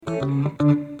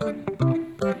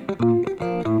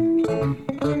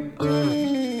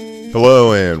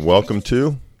Hello and welcome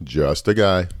to Just a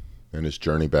Guy and his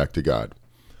journey back to God.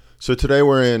 So today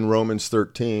we're in Romans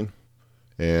 13,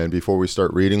 and before we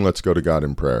start reading, let's go to God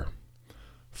in prayer.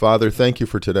 Father, thank you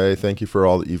for today. Thank you for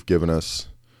all that you've given us.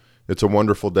 It's a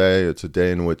wonderful day. It's a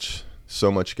day in which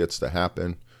so much gets to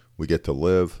happen. We get to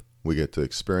live, we get to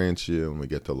experience you, and we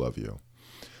get to love you.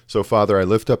 So Father, I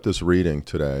lift up this reading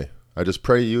today. I just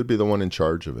pray you would be the one in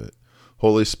charge of it.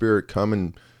 Holy Spirit, come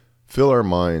and fill our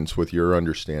minds with your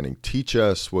understanding. Teach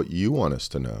us what you want us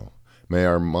to know. May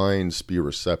our minds be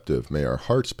receptive. May our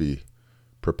hearts be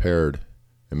prepared.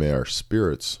 And may our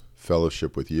spirits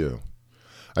fellowship with you.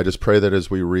 I just pray that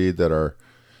as we read that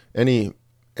any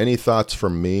thoughts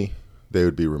from me, they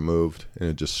would be removed. And it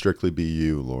would just strictly be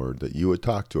you, Lord, that you would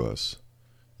talk to us.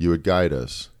 You would guide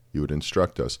us. You would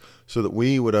instruct us so that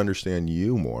we would understand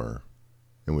you more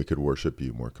and we could worship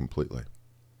you more completely.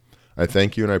 I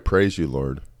thank you and I praise you,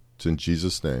 Lord. It's in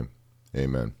Jesus' name.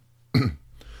 Amen.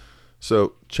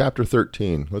 So, chapter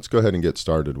 13, let's go ahead and get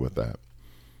started with that.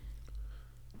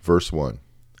 Verse 1.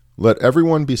 Let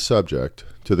everyone be subject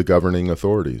to the governing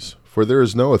authorities, for there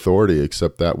is no authority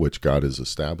except that which God has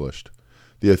established.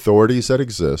 The authorities that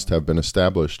exist have been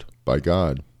established by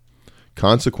God.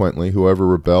 Consequently, whoever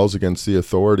rebels against the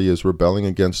authority is rebelling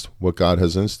against what God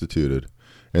has instituted,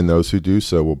 and those who do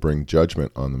so will bring judgment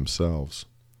on themselves.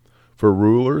 For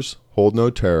rulers hold no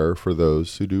terror for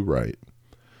those who do right,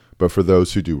 but for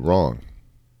those who do wrong.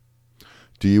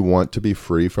 Do you want to be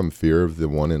free from fear of the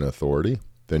one in authority?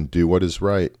 Then do what is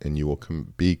right, and you will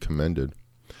be commended.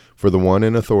 For the one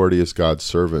in authority is God's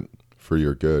servant for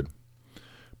your good.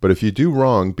 But if you do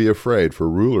wrong, be afraid, for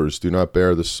rulers do not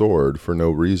bear the sword for no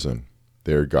reason.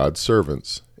 They are God's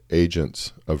servants,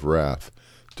 agents of wrath,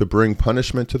 to bring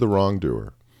punishment to the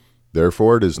wrongdoer.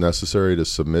 Therefore it is necessary to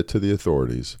submit to the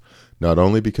authorities, not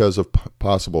only because of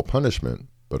possible punishment,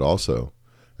 but also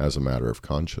as a matter of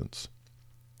conscience.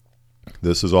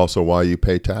 This is also why you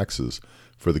pay taxes,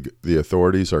 for the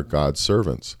authorities are God's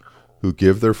servants, who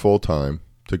give their full time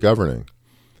to governing.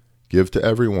 Give to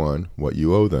everyone what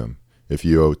you owe them. If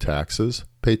you owe taxes,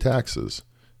 pay taxes.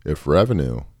 If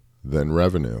revenue, then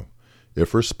revenue.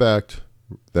 If respect,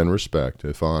 then respect.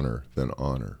 If honor, then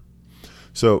honor.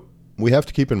 So we have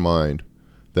to keep in mind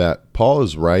that Paul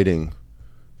is writing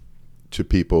to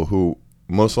people who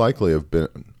most likely have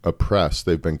been oppressed.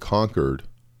 They've been conquered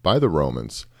by the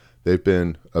Romans. They've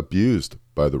been abused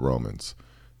by the Romans.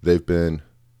 They've been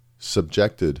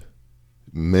subjected.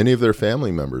 Many of their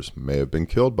family members may have been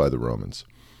killed by the Romans.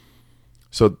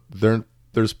 So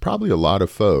there's probably a lot of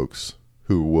folks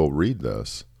who will read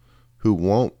this who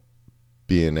won't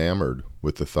be enamored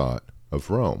with the thought of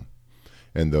Rome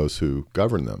and those who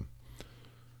govern them.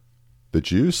 The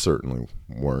Jews certainly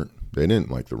weren't. They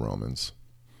didn't like the Romans.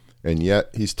 And yet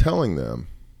he's telling them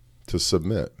to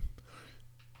submit.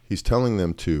 He's telling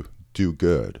them to do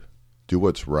good, do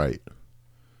what's right.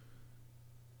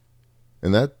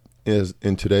 And that is,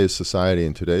 in today's society,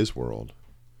 in today's world,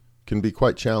 can be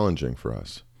quite challenging for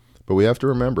us. But we have to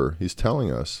remember, he's telling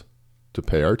us to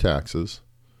pay our taxes,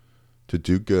 to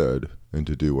do good, and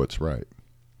to do what's right.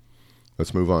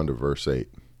 Let's move on to verse 8.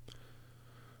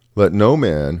 Let no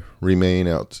debt remain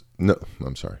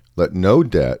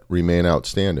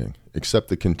outstanding, except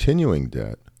the continuing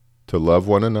debt to love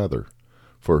one another,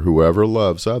 for whoever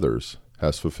loves others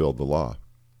has fulfilled the law.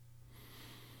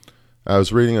 I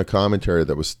was reading a commentary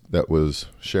that was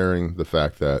sharing the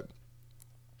fact that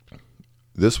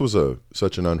this was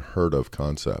such an unheard of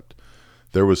concept.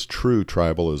 There was true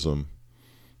tribalism.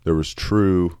 There was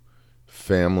true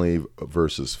family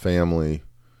versus family.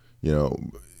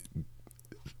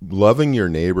 Loving your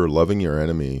neighbor, loving your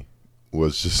enemy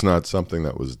was just not something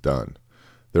that was done.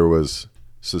 There was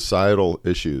societal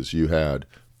issues. You had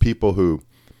the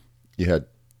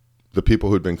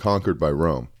people who'd been conquered by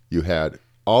Rome. You had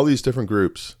all these different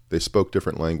groups. They spoke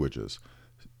different languages.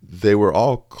 They were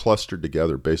all clustered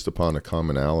together based upon a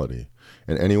commonality.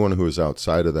 And anyone who was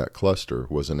outside of that cluster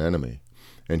was an enemy.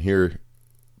 And here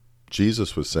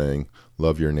Jesus was saying,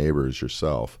 love your neighbor as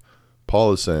yourself.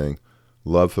 Paul is saying,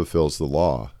 love fulfills the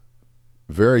law.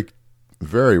 Very,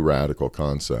 very radical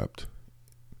concept.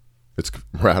 It's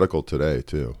radical today,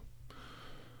 too.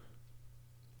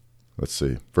 Let's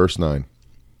see. Verse 9.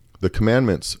 The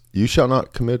commandments, you shall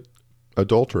not commit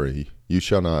adultery, you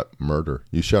shall not murder,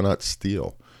 you shall not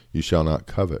steal, you shall not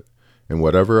covet, and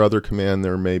whatever other command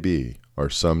there may be are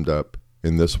summed up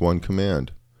in this one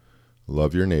command: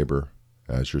 love your neighbor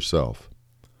as yourself.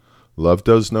 Love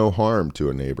does no harm to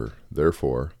a neighbor.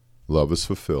 Therefore, love is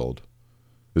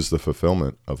the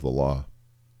fulfillment of the law.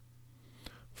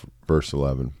 verse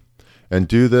 11. And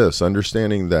do this,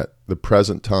 understanding that the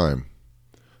present time,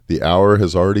 the hour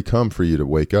has already come for you to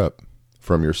wake up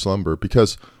from your slumber,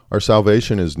 because our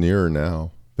salvation is nearer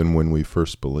now than when we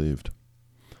first believed.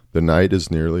 The night is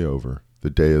nearly over. The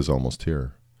day is almost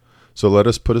here. So let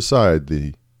us put aside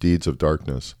the deeds of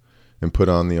darkness and put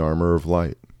on the armor of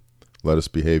light. Let us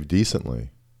behave decently,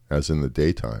 as in the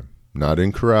daytime, not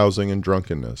in carousing and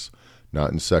drunkenness,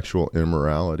 not in sexual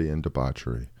immorality and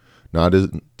debauchery, not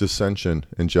in dissension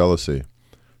and jealousy.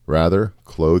 Rather,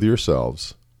 clothe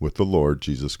yourselves with the Lord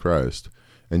Jesus Christ,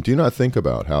 and do not think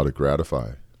about how to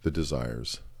gratify the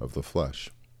desires of the flesh.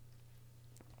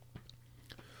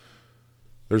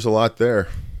 There's a lot there.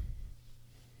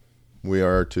 We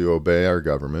are to obey our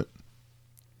government,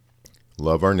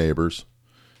 love our neighbors,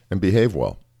 and behave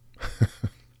well.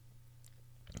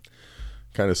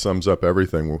 Kind of sums up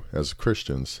everything as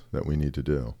Christians that we need to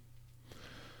do.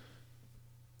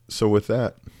 So with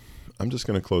that, I'm just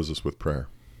going to close this with prayer.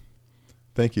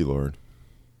 Thank you, Lord.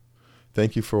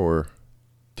 Thank you for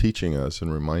teaching us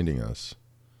and reminding us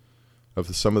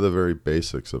of some of the very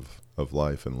basics of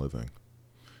life and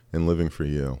living for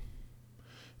you.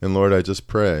 And Lord, I just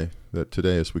pray that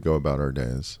today as we go about our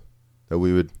days, that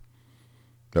we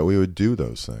would do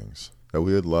those things, that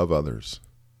we would love others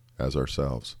as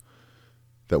ourselves,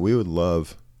 that we would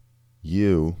love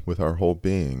you with our whole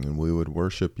being, and we would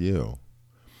worship you,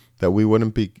 that we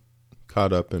wouldn't be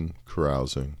caught up in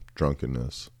carousing,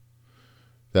 drunkenness,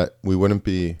 that we wouldn't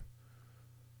be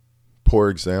poor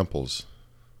examples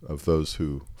of those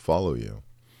who follow you,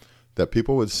 that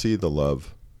people would see the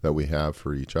love that we have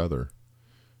for each other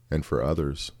and for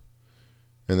others,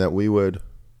 and that we would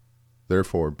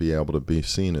therefore be able to be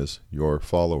seen as your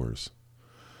followers.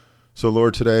 So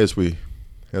Lord, today as we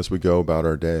go about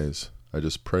our days, I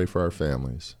just pray for our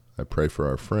families, I pray for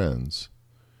our friends,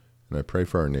 and I pray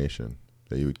for our nation,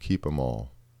 that you would keep them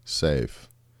all safe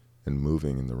and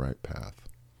moving in the right path.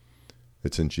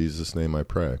 It's in Jesus' name I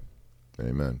pray.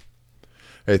 Amen.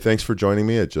 Hey, thanks for joining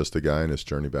me at Just a Guy in His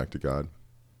Journey Back to God.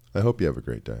 I hope you have a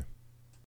great day.